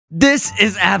This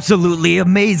is absolutely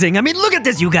amazing. I mean, look at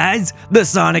this, you guys. The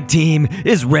Sonic team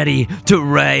is ready to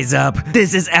rise up.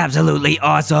 This is absolutely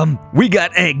awesome. We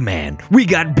got Eggman, we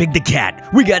got Big the Cat,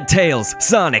 we got Tails,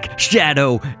 Sonic,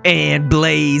 Shadow, and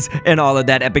Blaze, and all of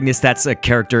that epicness. That's a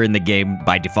character in the game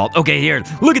by default. Okay, here,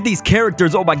 look at these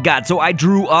characters. Oh my god. So I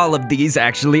drew all of these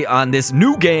actually on this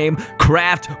new game,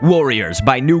 Craft Warriors.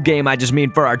 By new game, I just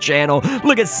mean for our channel.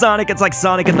 Look at Sonic. It's like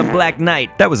Sonic and the Black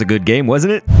Knight. That was a good game,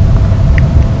 wasn't it?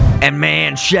 And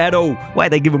man, Shadow,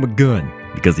 why'd they give him a gun?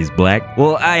 Because he's black?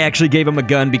 Well, I actually gave him a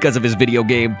gun because of his video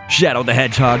game, Shadow the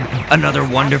Hedgehog. Another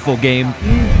wonderful game.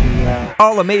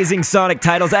 All amazing Sonic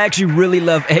titles. I actually really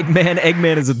love Eggman.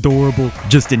 Eggman is adorable,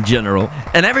 just in general.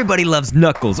 And everybody loves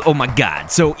Knuckles. Oh my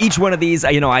god. So each one of these,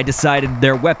 I decided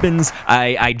their weapons.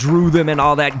 I drew them and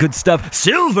all that good stuff.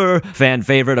 Silver, fan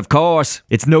favorite, of course.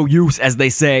 It's no use, as they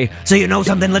say. So you know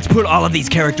something? Let's put all of these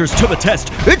characters to the test.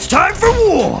 It's time for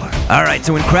war! Alright,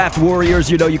 so in Craft Warriors,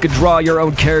 you can draw your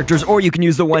own characters, or you can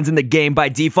use the ones in the game by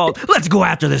default. Let's go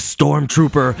after this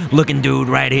stormtrooper looking dude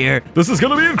right here. This is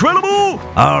gonna be incredible!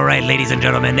 Alright, ladies and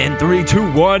gentlemen, in 3,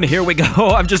 2, 1, here we go.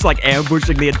 I'm just like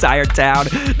ambushing the entire town.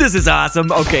 This is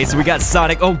awesome. Okay, so we got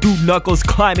Sonic. Oh, dude, Knuckles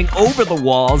climbing over the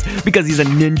walls because he's a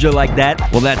ninja like that.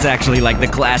 Well, that's actually like the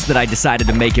class that I decided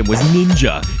to make him was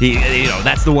Ninja.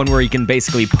 That's the one where he can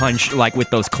basically punch like with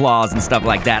those claws and stuff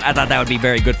like that. I thought that would be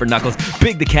very good for Knuckles.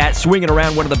 Big the Cat swinging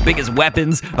around one of the biggest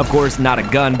weapons. Of course, not a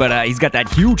gun, but he's got that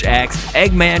huge axe.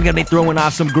 Eggman gonna be throwing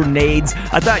off some grenades.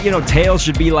 I thought, Tails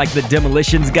should be like the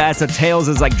demolitions guy. So Tails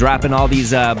is like dropping all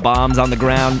these bombs on the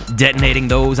ground, detonating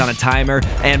those on a timer.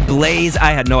 And Blaze,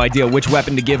 I had no idea which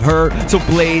weapon to give her. So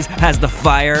Blaze has the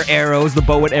fire arrows, the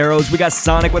bow and arrows. We got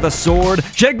Sonic with a sword.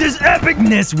 Check this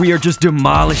epicness. We are just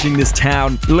demolishing this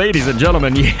town. Ladies and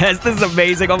gentlemen, yes, this is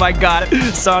amazing. Oh my god.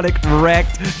 Sonic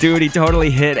wrecked. Dude, he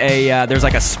totally hit there's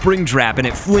like a spring trap and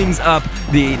it flings up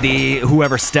the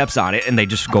whoever steps on it and they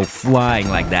just go flying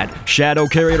like that. Shadow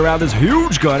carried around this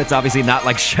huge gun. It's obviously not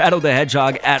like Shadow the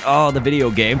Hedgehog at all, the video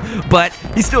game, but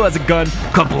he still has a gun.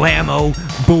 Kablamo.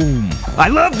 Boom. I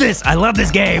love this. I love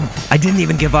this game. I didn't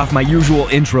even give off my usual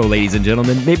intro, ladies and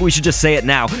gentlemen. Maybe we should just say it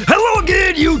now. Hello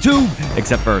again, YouTube.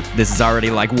 Except for this is already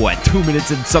like, what, 2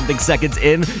 minutes and something seconds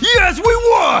in? Yes, we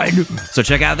won. So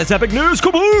check out this epic news.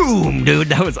 Kaboom. Dude,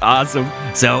 that was awesome.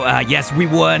 So, yes, we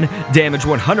won. Damage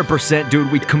 100%.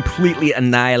 Dude, we completely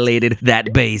annihilated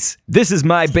that base. This is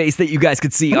my base that you guys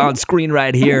could see on screen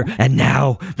right here. And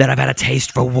now that I've had a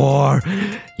taste for war,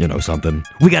 you know something?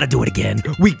 We gotta do it again.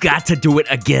 We got to do it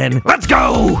again. Let's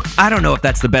go! I don't know if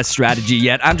that's the best strategy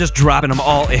yet. I'm just dropping them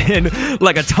all in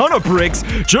like a ton of bricks.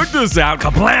 Check this out.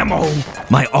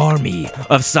 Kablamo! My army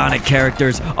of Sonic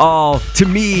characters. All, to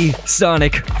me,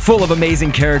 Sonic, full of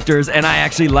amazing characters. And I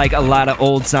actually like a lot of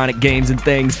old Sonic games and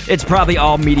things. It's probably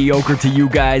all mediocre to you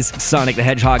guys, Sonic the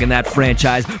Hedgehog and that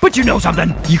franchise. But you know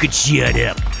something? You could shut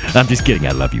up. I'm just kidding.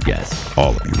 I love you guys.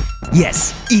 All of you.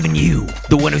 Yes, even you,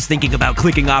 the one who's thinking about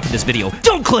clicking off in this video.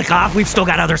 Don't click off, we've still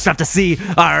got other stuff to see.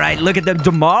 Alright, look at them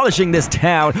demolishing this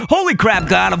town. Holy crap,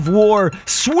 God of War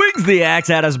swings the axe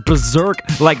at us berserk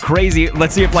like crazy.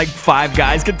 Let's see if like 5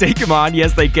 guys can take him on.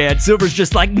 Yes, they can. Silver's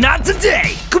just like, not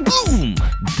today. Kaboom!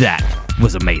 That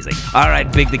was amazing.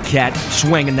 Alright, Big the Cat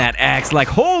swinging that axe like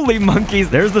holy monkeys.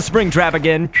 There's the spring trap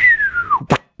again.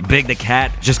 Big the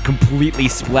Cat just completely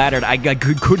splattered. I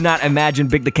could not imagine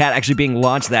Big the Cat actually being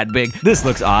launched that big. This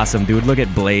looks awesome, dude. Look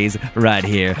at Blaze right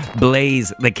here.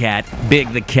 Blaze the Cat,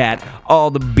 Big the Cat,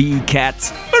 all the bee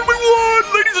cats. And we won,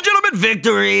 ladies and gentlemen,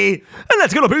 victory! And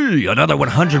that's gonna be another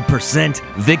 100%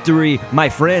 victory, my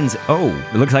friends. Oh,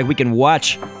 it looks like we can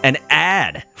watch an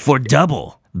ad for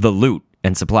double the loot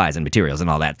and supplies and materials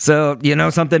and all that. So, you know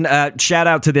something? Shout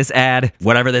out to this ad,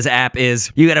 whatever this app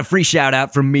is. You got a free shout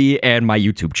out from me and my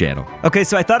YouTube channel. Okay,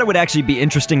 so I thought it would actually be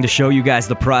interesting to show you guys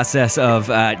the process of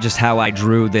just how I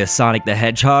drew the Sonic the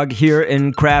Hedgehog here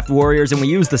in Craft Warriors, and we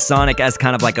use the Sonic as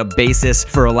kind of like a basis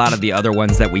for a lot of the other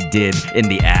ones that we did in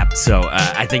the app. So,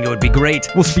 I think it would be great.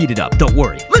 We'll speed it up. Don't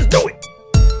worry. Let's do it!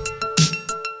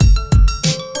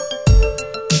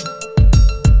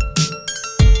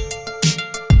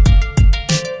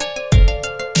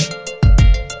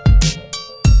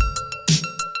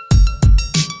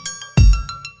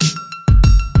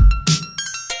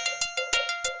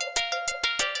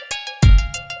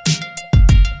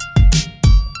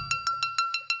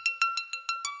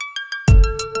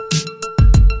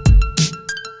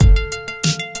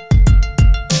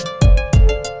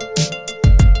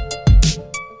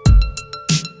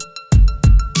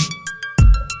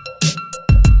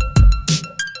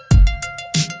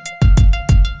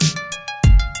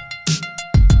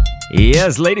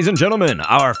 yes, ladies and gentlemen,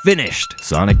 our finished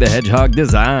Sonic the Hedgehog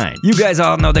design. You guys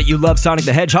all know that you love Sonic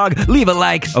the Hedgehog. Leave a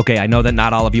like. Okay, I know that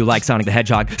not all of you like Sonic the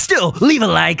Hedgehog. Still, leave a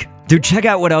like. Dude, check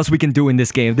out what else we can do in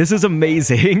this game. This is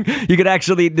amazing. You could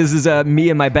actually, this is me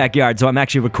in my backyard, so I'm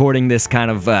actually recording this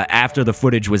kind of after the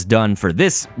footage was done for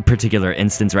this particular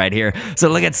instance right here. So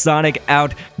look at Sonic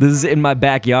out. This is in my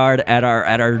backyard at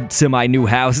our semi-new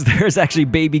house. There's actually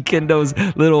Baby Kendo's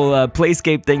little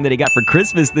playscape thing that he got for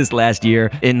Christmas this last year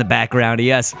in the background.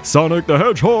 Yes, Sonic the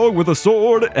Hedgehog with a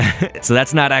sword. So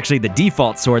that's not actually the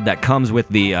default sword that comes with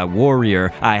the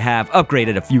warrior. I have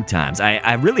upgraded a few times.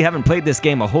 I really haven't played this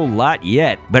game a whole lot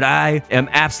yet, but I am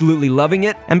absolutely loving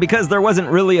it. And because there wasn't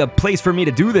really a place for me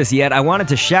to do this yet, I wanted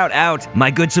to shout out my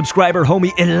good subscriber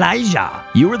homie Elijah.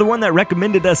 You were the one that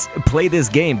recommended us play this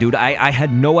game, dude. I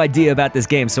had no idea about this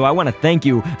game, so I want to thank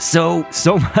you so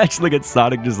much. Look at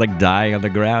Sonic just like dying on the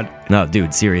ground. No,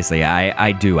 dude, seriously,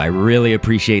 I do. I really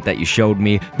appreciate that you showed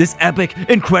me this epic,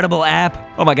 incredible app.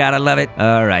 Oh my god, I love it.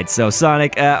 All right, so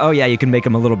Sonic, oh yeah, you can make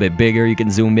him a little bit bigger. You can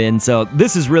zoom in. So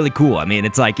this is really cool. I mean,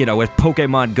 it's like, you know, with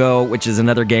Pokemon Go, which is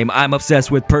another game I'm obsessed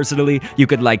with personally, you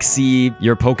could like see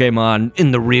your Pokemon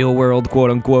in the real world, quote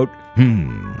unquote.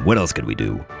 What else could we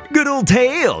do? Good old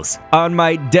Tails on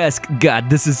my desk. God,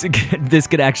 this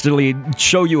could actually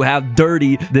show you how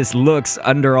dirty this looks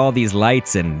under all these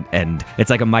lights, and it's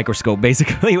like a microscope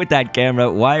basically with that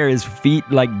camera. Why are his feet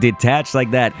like detached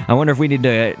like that? I wonder if we need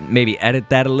to maybe edit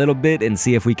that a little bit and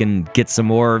see if we can get some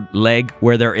more leg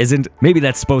where there isn't. Maybe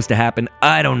that's supposed to happen.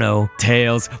 I don't know.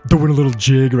 Tails doing a little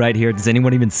jig right here. Does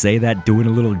anyone even say that? Doing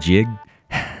a little jig?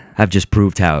 I've just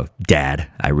proved how dad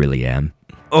I really am.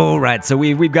 Alright, so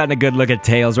we've gotten a good look at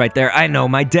Tails right there. I know,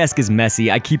 my desk is messy.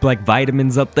 I keep like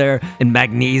vitamins up there and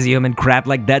magnesium and crap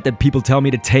like that people tell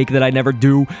me to take that I never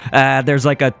do. There's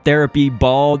like a therapy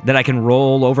ball that I can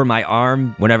roll over my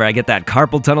arm whenever I get that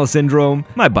carpal tunnel syndrome.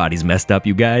 My body's messed up,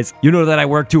 you guys. You know that I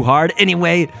work too hard.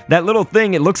 Anyway, that little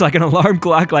thing, it looks like an alarm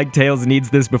clock. Like Tails needs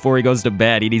this before he goes to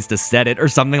bed. He needs to set it or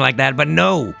something like that, but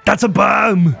no, that's a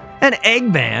bomb. An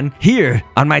Eggman here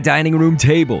on my dining room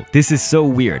table. This is so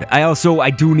weird. I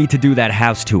do need to do that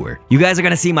house tour. You guys are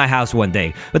gonna see my house one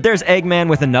day. But there's Eggman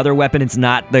with another weapon. It's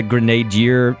not the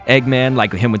Grenadier Eggman,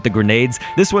 like him with the grenades.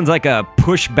 This one's like a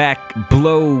pushback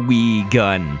blowy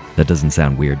gun. That doesn't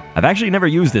sound weird. I've actually never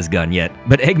used this gun yet,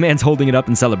 but Eggman's holding it up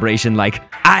in celebration like,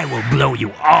 I will blow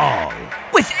you all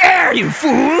with air, you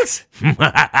fools!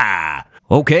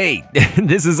 Okay,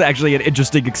 this is actually an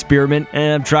interesting experiment,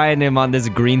 and I'm trying him on this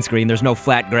green screen. There's no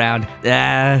flat ground.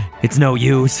 It's no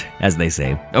use, as they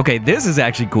say. Okay, this is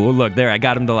actually cool. Look, there, I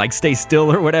got him to, like, stay still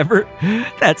or whatever.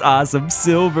 That's awesome.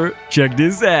 Silver, check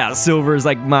this out. Silver is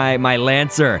like my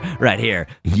Lancer right here.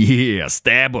 Yeah,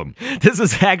 stab him. This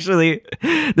was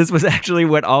actually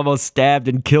what almost stabbed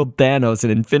and killed Thanos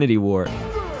in Infinity War.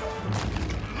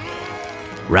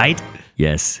 Right?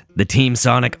 Yes, the Team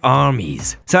Sonic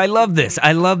armies. So I love this.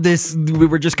 I love this. We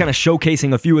were just kind of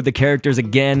showcasing a few of the characters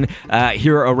again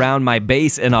here around my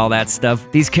base and all that stuff.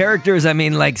 These characters, I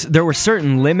mean, like, there were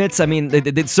certain limits. I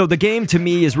mean, so the game to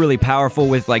me is really powerful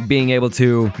with, like, being able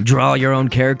to draw your own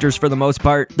characters for the most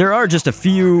part. There are just a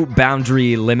few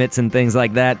boundary limits and things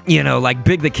like that. You know, like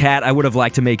Big the Cat, I would have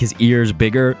liked to make his ears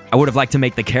bigger. I would have liked to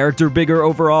make the character bigger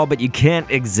overall, but you can't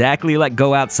exactly, like,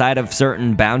 go outside of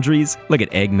certain boundaries. Look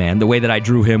at Eggman. The way that I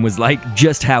drew him was like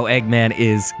just how Eggman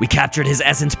is. We captured his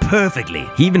essence perfectly.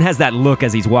 He even has that look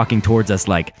as he's walking towards us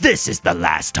like, this is the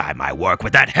last time I work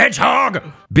with that hedgehog!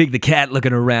 Big the Cat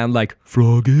looking around like,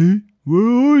 Froggy,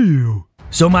 where are you?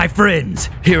 So my friends,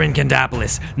 here in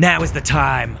Candopolis, now is the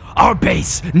time. Our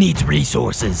base needs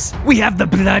resources. We have the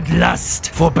bloodlust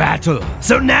for battle.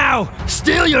 So now,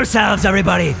 steel yourselves,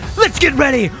 everybody. Let's get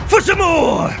ready for some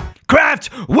more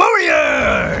Craft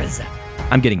Warriors!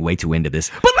 I'm getting way too into this,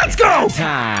 but let's go!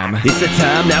 It's the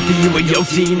time now for you and your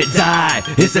team to die.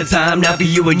 It's the time now for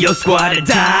you and your squad to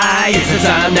die. It's the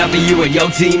time now for you and your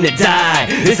team to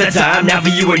die. It's the time now for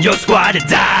you and your squad to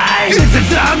die. It's the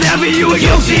time now for you and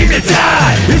your team to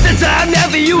die. It's the time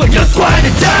now for you and your squad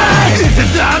to die. It's the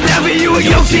time now for you and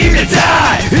your team to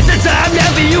die. It's the time now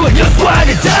for you and your squad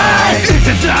to die. It's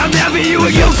the time now for you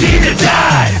and your team to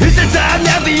die. It's the time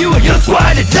now for you and your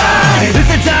squad to die.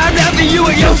 It's the time now for you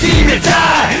and your team to die.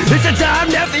 It's the time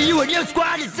now for you and your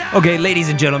squad to die. Okay, ladies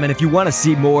and gentlemen, if you want to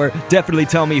see more, definitely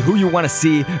tell me who you want to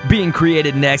see being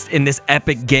created next in this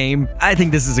epic game. I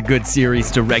think this is a good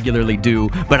series to regularly do,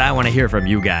 but I want to hear from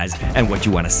you guys and what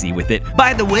you want to see with it.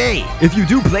 By the way, if you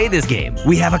do play this game,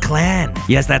 we have a clan.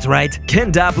 Yes, that's right.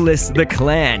 Kendopolis the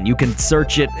Clan. You can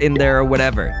search it in there or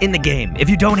whatever. In the game. If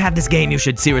you don't have this game, you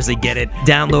should seriously get it.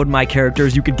 Download my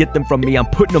characters. You can get them from me. I'm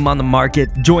putting them on the market.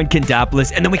 Join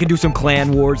Kendopolis, and then we can do some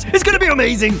clan wars. It's gonna be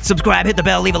amazing. Subscribe, hit the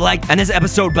bell, leave a like. And this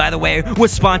episode, by the way,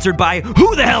 was sponsored by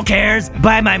Who the Hell Cares?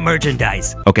 Buy my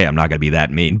merchandise. Okay, I'm not gonna be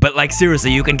that mean, but like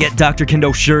seriously, you can get Dr.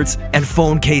 Kendo shirts and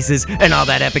phone cases and all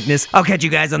that epicness. I'll catch you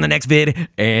guys on the next vid,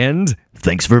 and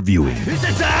thanks for viewing. It's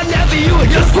the time now for you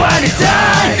and your squad to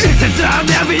die. It's the time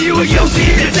now for you and your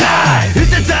team to die. It's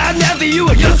the time now for you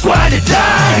and your squad to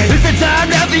die. It's the time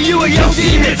now for you and your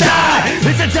team to die.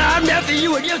 It's the time now for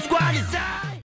you and your squad to die.